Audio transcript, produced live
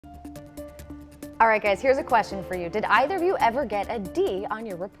All right, guys, here's a question for you. Did either of you ever get a D on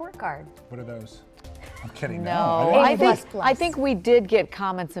your report card? What are those? I'm kidding. No, I think we did get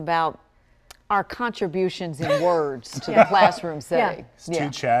comments about our contributions in words to the classroom setting. It's too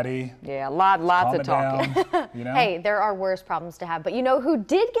chatty. Yeah, lots of talking. Down, you know? Hey, there are worse problems to have, but you know who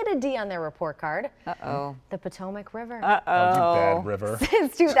did get a D on their report card? Uh-oh. The Potomac River. Oh, you bad river.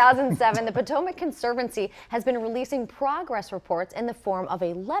 Since 2007, the Potomac Conservancy has been releasing progress reports in the form of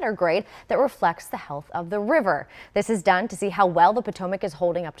a letter grade that reflects the health of the river. This is done to see how well the Potomac is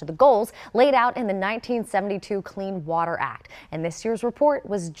holding up to the goals laid out in the 1972 Clean Water Act. And this year's report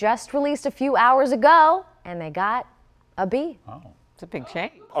was just released a few hours ago, and they got a B. Oh. It's a big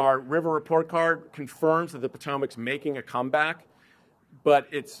change. Our river report card confirms that the Potomac's making a comeback, but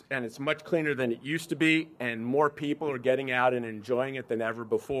it's much cleaner than it used to be, and more people are getting out and enjoying it than ever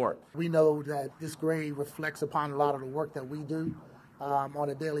before. We know that this grade reflects upon a lot of the work that we do on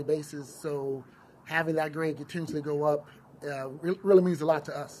a daily basis, so having that grade continuously go up really means a lot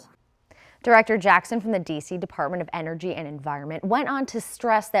to us. Director Jackson from the D.C. Department of Energy and Environment went on to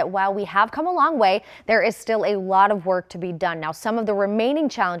stress that while we have come a long way, there is still a lot of work to be done. Now, some of the remaining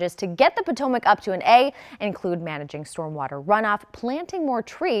challenges to get the Potomac up to an A include managing stormwater runoff, planting more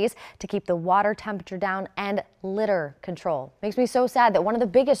trees to keep the water temperature down, and litter control. Makes me so sad that one of the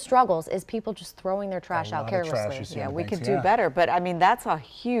biggest struggles is people just throwing their trash out carelessly. Yeah, we could do better, but I mean, that's a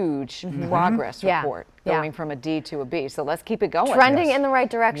huge progress report. Going from a D to a B, so let's keep it going. Trending in the right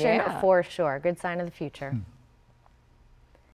direction for sure. Good sign of the future.